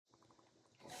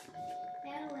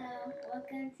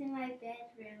welcome to my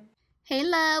bedroom. Hey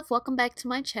love, welcome back to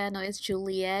my channel. It's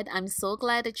Juliet. I'm so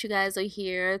glad that you guys are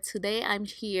here. Today I'm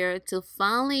here to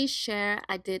finally share.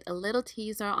 I did a little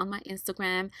teaser on my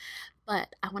Instagram,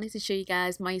 but I wanted to show you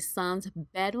guys my son's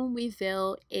bedroom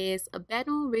reveal. Is a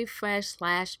bedroom refresh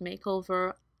slash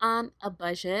makeover on a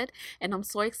budget, and I'm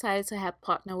so excited to have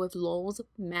partnered with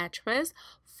LULL-MATTERS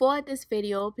for this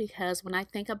video because when I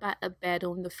think about a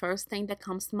bedroom, the first thing that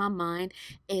comes to my mind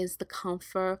is the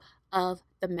comfort of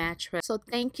the mattress. So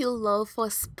thank you Lul for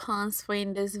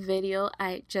sponsoring this video.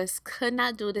 I just could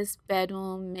not do this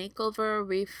bedroom makeover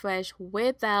refresh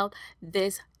without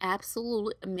this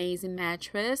absolutely amazing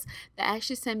mattress. They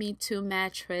actually sent me two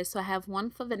mattresses. So I have one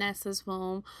for Vanessa's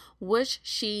room, which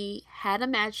she had a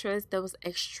mattress that was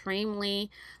extremely,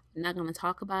 I'm not gonna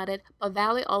talk about it, but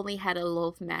Valley only had a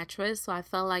low mattress, so I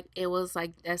felt like it was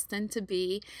like destined to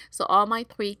be. So all my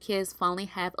three kids finally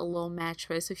have a low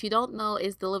mattress. So if you don't know,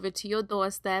 it's delivered to your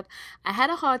doorstep. I had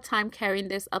a hard time carrying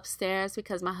this upstairs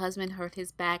because my husband hurt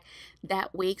his back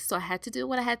that week, so I had to do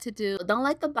what I had to do. Don't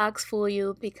let the box fool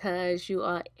you because you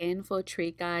are in for a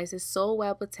treat, guys. It's so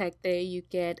well protected. You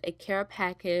get a care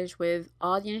package with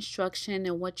all the instruction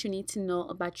and what you need to know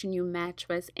about your new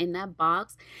mattress in that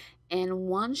box. And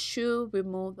once you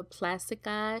remove the plastic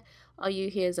guide, all you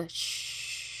hear is a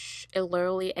shh. It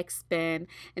literally expand,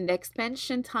 and the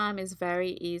expansion time is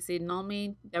very easy.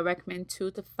 Normally they recommend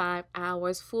 2 to 5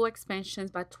 hours. Full expansions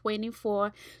by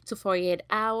 24 to 48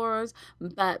 hours.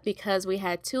 But because we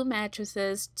had two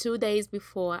mattresses 2 days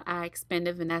before, I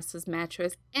expanded Vanessa's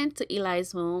mattress into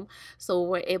Eli's room, so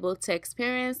we're able to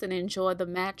experience and enjoy the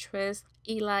mattress.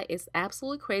 Eli is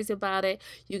absolutely crazy about it.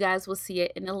 You guys will see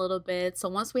it in a little bit. So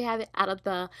once we have it out of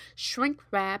the shrink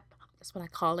wrap, that's what I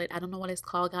call it. I don't know what it's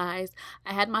called, guys.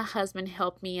 I had my husband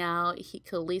help me out. He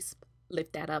could at least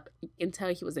lift that up. You can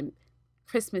tell he was in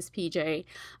Christmas PJ.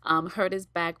 Hurt his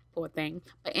back, poor thing.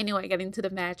 But anyway, getting to the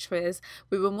mattress,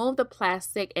 we removed the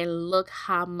plastic and look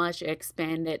how much it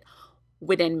expanded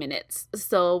within minutes.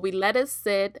 So we let it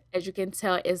sit. As you can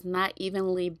tell, it's not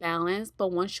evenly balanced,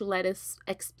 but once you let it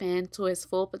expand to its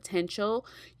full potential,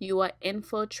 you are in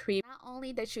for a treat. Not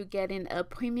only that you're getting a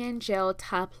premium gel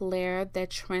top layer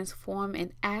that transform,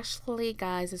 and actually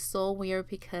guys, it's so weird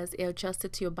because it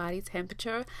adjusted to your body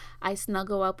temperature. I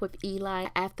snuggle up with Eli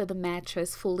after the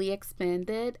mattress fully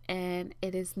expanded, and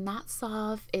it is not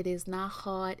soft, it is not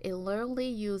hard. It literally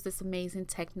uses this amazing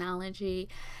technology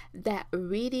that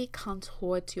really contoured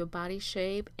to your body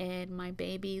shape, and my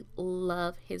baby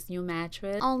love his new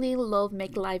mattress. Only love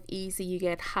make life easy. You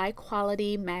get high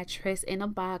quality mattress in a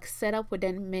box set up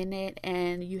within a minute,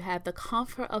 and you have the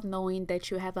comfort of knowing that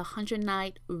you have a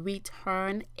 100-night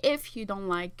return if you don't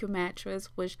like your mattress,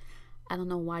 which I don't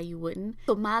know why you wouldn't.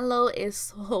 So Milo is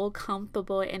so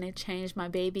comfortable, and it changed my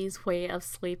baby's way of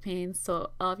sleeping.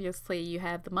 So obviously you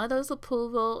have the mother's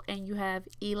approval and you have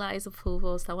Eli's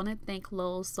approval. So I want to thank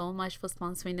Lowell so much for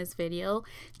sponsoring this video.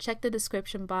 Check the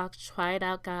description box. Try it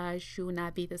out, guys. You will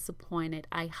not be disappointed.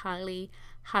 I highly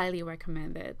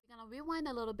recommend it. I'm gonna rewind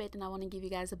a little bit, and I want to give you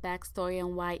guys a backstory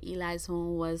on why Eli's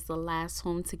home was the last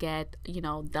home to get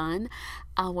done.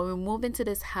 When we moved into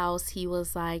this house, he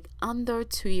was like under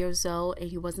 2 years old,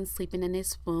 and he wasn't sleeping in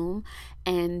his room.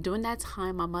 And during that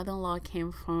time, my mother-in-law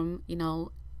came from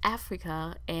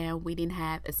Africa, and we didn't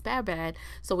have a spare bed,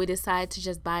 so we decided to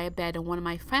just buy a bed, and one of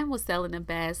my friends was selling a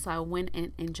bed, so I went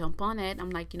and jumped on it. I'm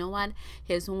like, you know what,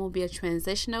 his room will be a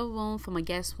transitional room from a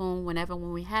guest room when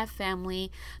we have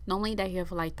family. Normally they're here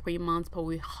for like 3 months, but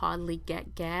we hardly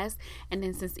get guests. And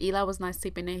then since Eli was not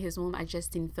sleeping in his room, I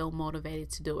just didn't feel motivated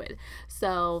to do it.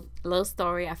 So little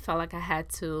story, I felt like I had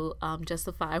to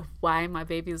justify why my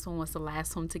baby's room was the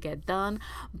last home to get done.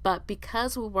 But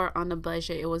because we were on a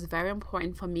budget, it was very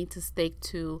important for me to stick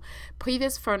to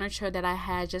previous furniture that I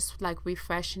had, just like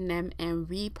refreshing them and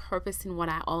repurposing what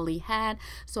I already had.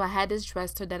 So I had this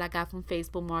dresser that I got from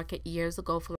Facebook Market years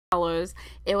ago for $.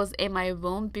 It was in my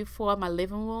room before, my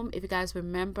living room. If you guys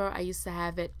remember, I used to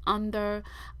have it under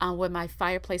where my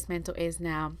fireplace mantle is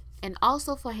now. And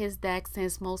also for his deck,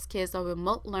 since most kids are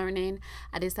remote learning,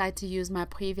 I decided to use my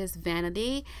previous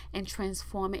vanity and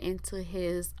transform it into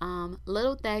his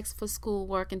little decks for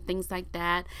schoolwork and things like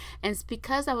that. And it's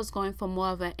because I was going for more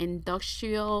of an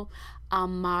industrial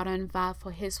modern vibe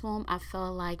for his room, I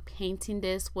felt like painting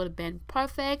this would have been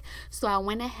perfect. So I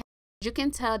went ahead. You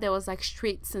can tell there was like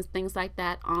streaks and things like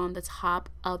that on the top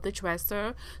of the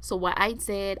dresser. So what I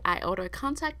did, I ordered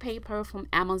contact paper from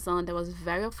Amazon that was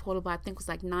very affordable. I think it was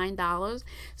like $9.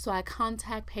 So I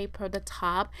contact paper the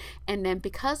top, and then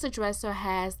because the dresser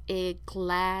has a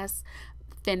glass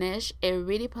finish, it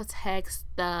really protects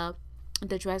the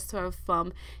the dresser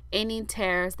from any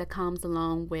tears that comes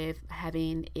along with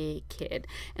having a kid.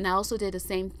 And I also did the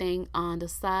same thing on the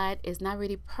side. It's not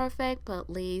really perfect, but at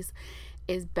least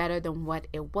it's better than what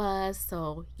it was.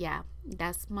 So yeah,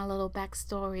 that's my little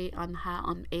backstory on how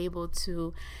I'm able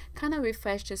to kind of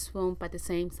refresh this room, but at the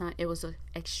same time it was an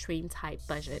extreme tight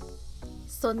budget.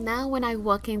 So now when I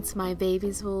walk into my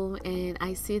baby's room and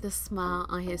I see the smile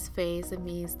on his face, it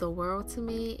means the world to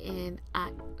me. And I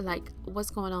like,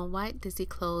 what's going on? Why does he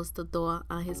close the door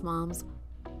on his mom's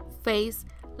face?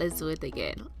 Let's do it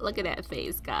again. Look at that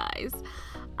face, guys.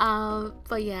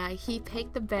 But yeah, he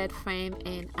picked the bed frame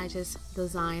and I just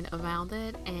designed around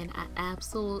it, and I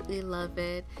absolutely love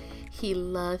it. He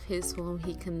loved his room.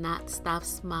 He could not stop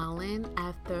smiling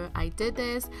after I did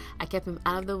this. I kept him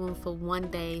out of the room for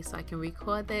one day so I can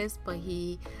record this, but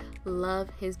he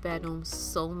loved his bedroom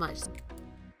so much.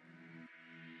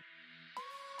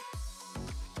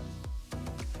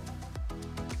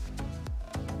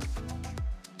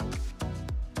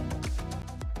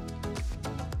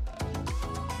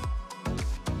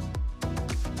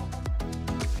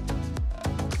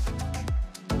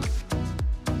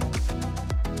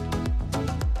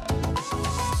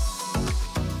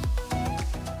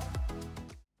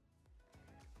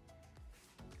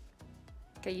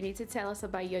 Okay, you need to tell us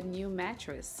about your new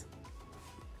mattress.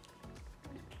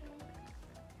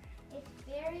 It's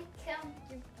very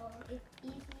comfortable. It's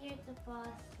easier to fall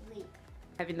asleep.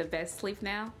 Having the best sleep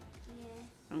now?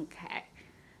 Yeah. Okay.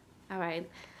 All right.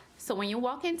 So when you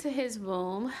walk into his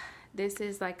room, this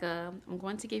is like I'm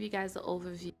going to give you guys an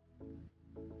overview.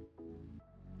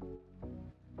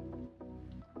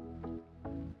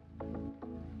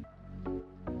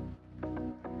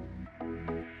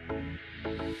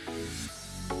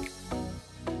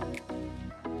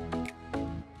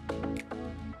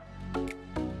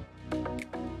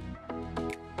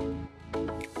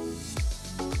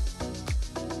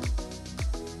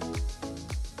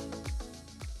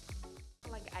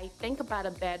 I think about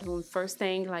a bedroom, first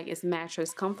thing like is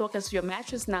mattress comfortable, because if your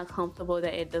mattress not comfortable,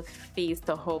 that it defeats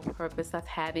the whole purpose of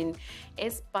having a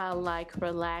spot like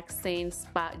relaxing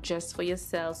spot just for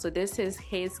yourself. So this is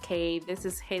his cave, this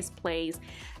is his place.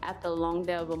 After a long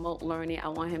day of remote learning, I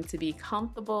want him to be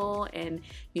comfortable and,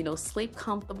 you know, sleep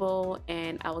comfortable,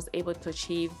 and I was able to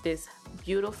achieve this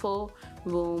beautiful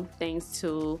room thanks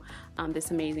to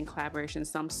this amazing collaboration.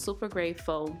 So I'm super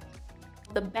grateful.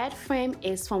 The bed frame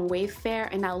is from Wayfair,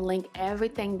 and I'll link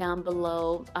everything down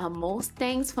below. Most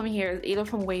things from here is either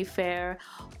from Wayfair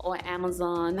or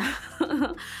Amazon.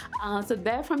 So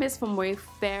bed frame is from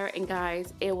Wayfair, and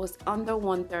guys, it was under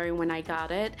 $130 when I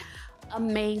got it.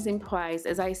 Amazing price.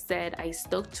 As I said, I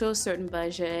stuck to a certain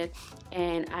budget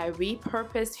and I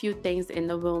repurposed few things in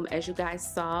the room, as you guys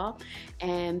saw.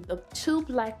 And the two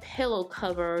black pillow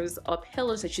covers or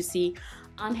pillows that you see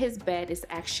on his bed is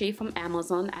actually from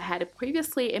Amazon. I had it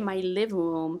previously in my living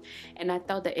room, and I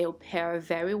thought that it would pair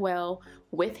very well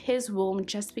with his room,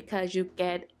 just because you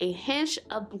get a hint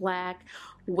of black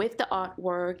with the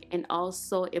artwork, and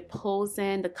also it pulls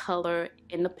in the color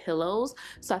in the pillows.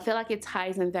 So I feel like it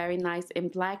ties in very nice,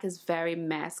 and black is very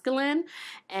masculine.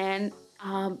 And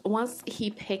once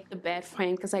he picked the bed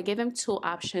frame, because I gave him two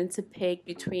options to pick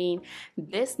between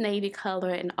this navy color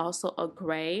and also a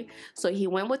gray, so he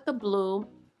went with the blue.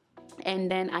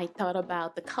 And then I thought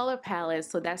about the color palette,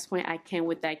 so that's when I came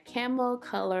with that camel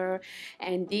color.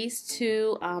 And these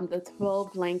two, the throw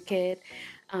blanket,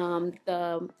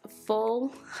 the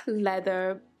full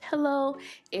leather pillow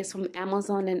is from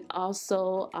Amazon, and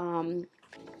also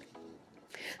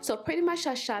so pretty much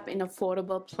I shop in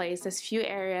affordable places. There's few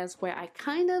areas where I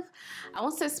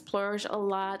won't say splurge a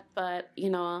lot, but you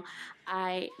know,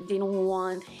 I didn't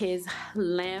want his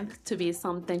lamp to be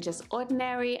something just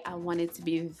ordinary. I wanted it to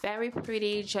be very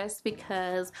pretty, just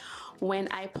because when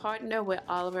I partnered with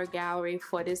Oliver Gallery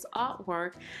for this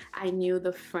artwork, I knew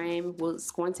the frame was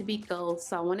going to be gold,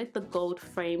 so I wanted the gold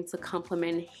frame to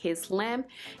complement his lamp,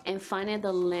 and finding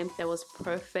the lamp that was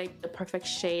perfect, the perfect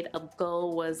shade of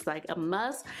gold, was like a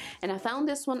must. And I found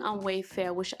this one on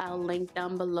Wayfair, which I'll link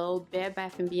down below. Bed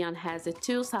Bath & Beyond has it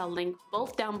too, so I'll link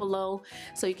both down below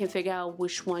so you can figure out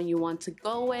which one you want to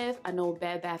go with. I know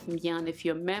Bed Bath & Beyond, if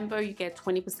you're a member, you get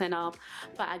 20% off,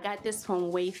 but I got this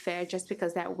from Wayfair just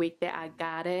because that week that I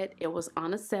got it, it was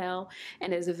on a sale,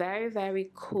 and it's very, very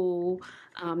cool.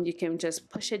 You can just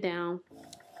push it down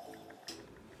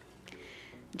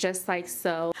just like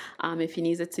so. If he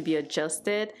needs it to be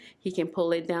adjusted, he can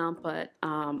pull it down, but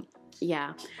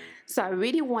yeah. So I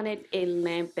really wanted a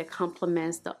lamp that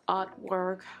complements the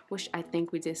artwork, which I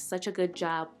think we did such a good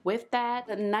job with that.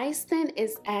 The nightstand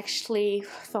is actually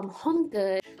from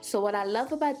HomeGoods. So what I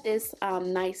love about this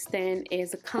nightstand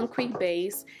is a concrete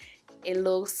base. It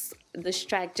looks the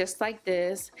strap just like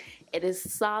this. It is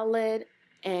solid,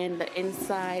 and the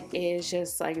inside is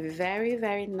just like very,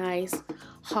 very nice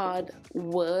hard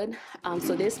wood.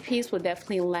 So this piece will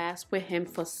definitely last with him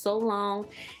for so long.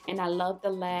 And I love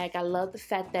the lag. I love the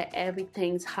fact that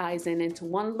everything ties into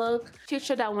one look.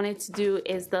 Feature that I wanted to do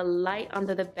is the light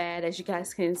under the bed. As you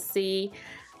guys can see,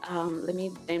 let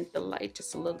me dim the light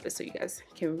just a little bit so you guys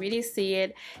can really see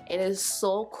it. It is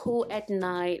so cool at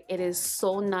night. It is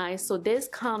so nice. So this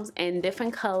comes in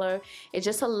different color. It's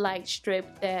just a light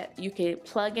strip that you can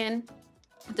plug in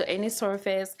to any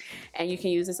surface, and you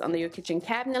can use this under your kitchen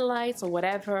cabinet lights or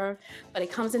whatever, but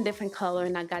it comes in different color,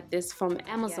 and I got this from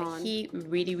Amazon. Yeah, he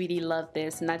really loved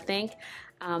this, and I think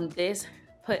this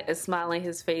put a smile on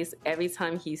his face every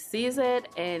time he sees it,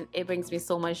 and it brings me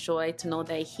so much joy to know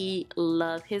that he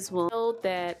loved his room. So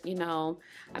that, you know,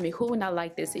 I mean, who would not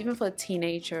like this? Even for a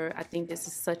teenager, I think this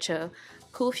is such a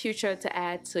cool feature to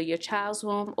add to your child's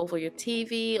room, over your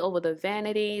TV, over the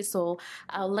vanity. So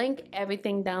I'll link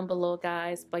everything down below,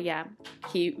 guys. But yeah,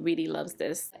 he really loves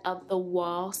this. Up the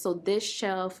wall, so this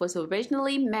shelf was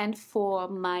originally meant for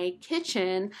my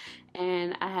kitchen,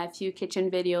 and I have a few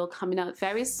kitchen video coming up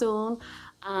very soon.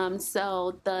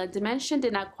 So the dimension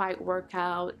did not quite work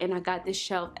out, and I got this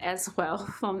shelf as well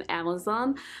from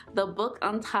Amazon. The book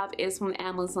on top is from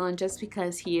Amazon just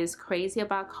because he is crazy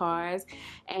about cars,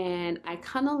 and I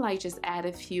kind of like just add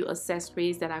a few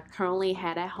accessories that I currently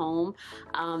had at home.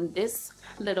 This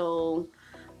little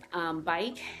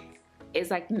bike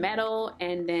is like metal,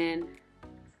 and then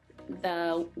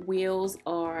the wheels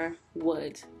are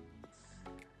wood.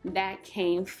 That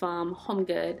came from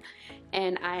HomeGoods,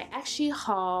 and I actually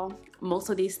haul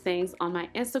most of these things on my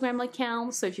Instagram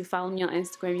account. So if you follow me on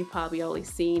Instagram, you probably already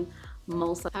seen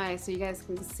most of. Alright, so you guys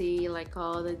can see like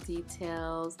all the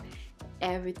details.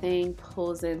 Everything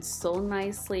pulls in so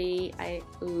nicely. I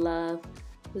love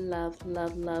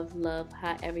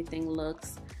how everything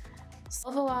looks. So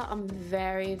overall, I'm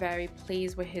very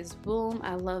pleased with his room.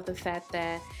 I love the fact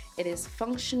that it is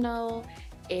functional.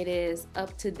 It is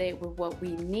up to date with what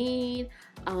we need,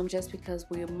 just because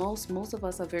most of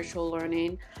us are virtual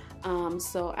learning.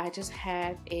 So I just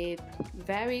have a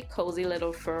very cozy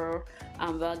little fur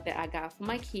rug that I got from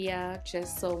IKEA,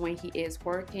 just so when he is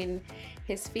working,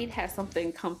 his feet have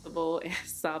something comfortable and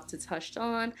soft to touch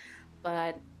on.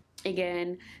 But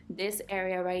again, this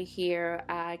area right here,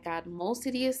 I got most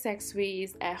of the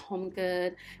accessories at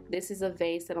HomeGoods. This is a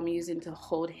vase that I'm using to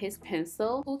hold his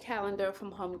pencil. Cool calendar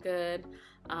from HomeGoods.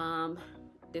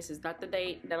 This is not the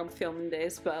date that I'm filming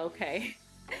this, but okay.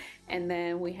 And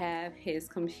then we have his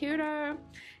computer,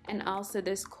 and also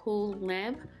this cool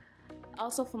lamp,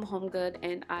 also from HomeGoods.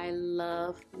 And I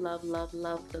love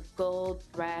the gold,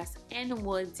 brass, and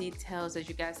wood details, as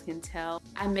you guys can tell.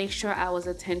 I make sure I was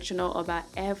intentional about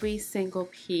every single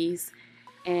piece,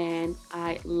 and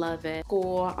I love it.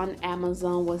 Score on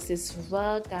Amazon was this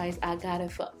rug, guys. I got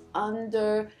it for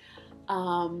under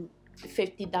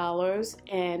 $50,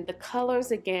 and the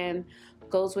colors again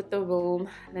goes with the room.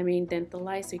 Let me dim the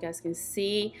light so you guys can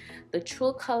see the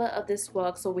true color of this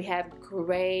rug. So we have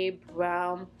gray,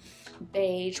 brown,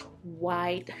 beige,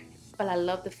 white, but I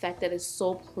love the fact that it's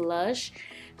so plush,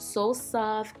 so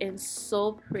soft, and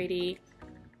so pretty.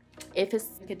 If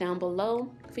it's down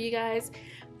below for you guys,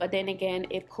 but then again,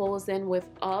 it pulls in with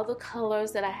all the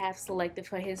colors that I have selected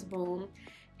for his room.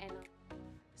 And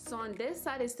so on this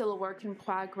side is still a work in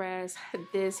progress.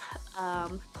 This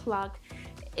clock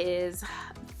is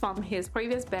from his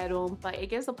previous bedroom, but it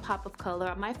gives a pop of color.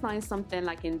 I might find something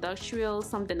like industrial,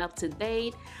 something up to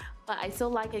date, but I still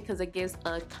like it because it gives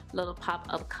a little pop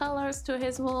of colors to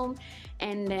his room.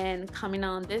 And then coming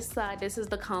on this side, this is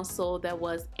the console that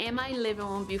was in my living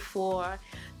room before,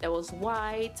 that was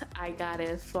white. I got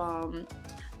it from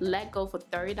Let Go for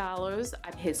 $30.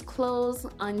 His clothes,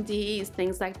 undies,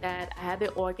 things like that. I have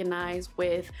it organized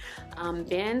with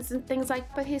bins and things like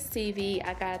that. But his TV,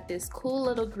 I got this cool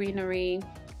little greenery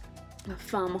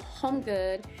from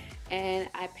HomeGoods, and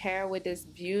I pair with this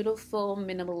beautiful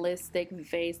minimalistic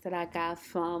vase that I got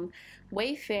from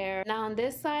Wayfair. Now on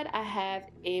this side, I have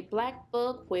a black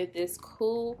book with this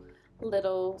cool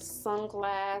little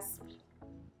sunglass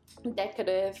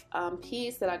decorative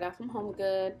piece that I got from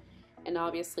HomeGoods. And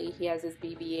obviously he has his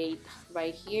BB-8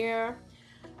 right here.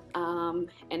 And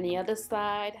the other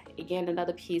side, again,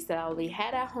 another piece that I already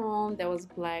had at home that was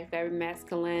black, very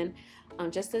masculine.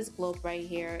 Just this globe right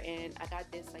here, and I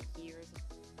got this like years ago.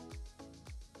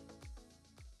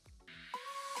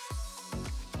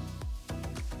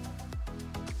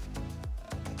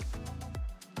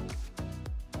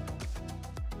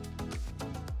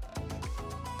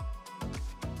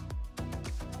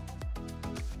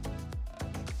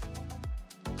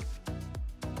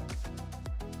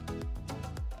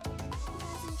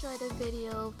 enjoyed the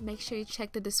video, make sure you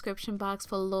check the description box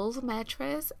for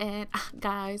LULL-MATTERS. And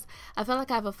guys, I feel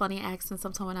like I have a funny accent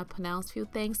sometimes when I pronounce few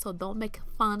things, so don't make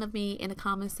fun of me in the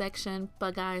comment section.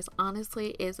 But guys,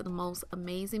 honestly, it's the most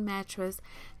amazing mattress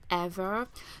ever.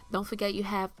 Don't forget, you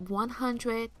have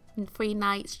 100 free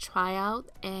nights tryout,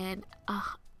 and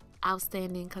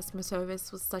outstanding customer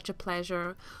service. Was such a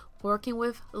pleasure working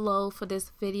with LULL for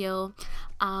this video.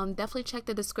 Definitely check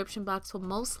the description box for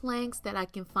most links that I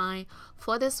can find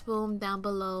for this room down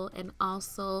below, and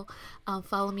also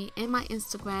follow me in my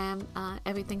Instagram.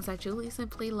 Everything's at Julie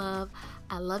Simply Love.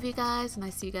 I love you guys, and I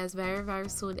see you guys very, very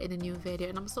soon in a new video.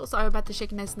 And I'm so sorry about the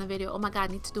shakiness in the video. Oh my god,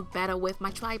 I need to do better with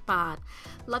my tripod.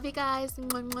 Love you guys.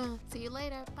 See you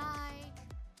later. Bye.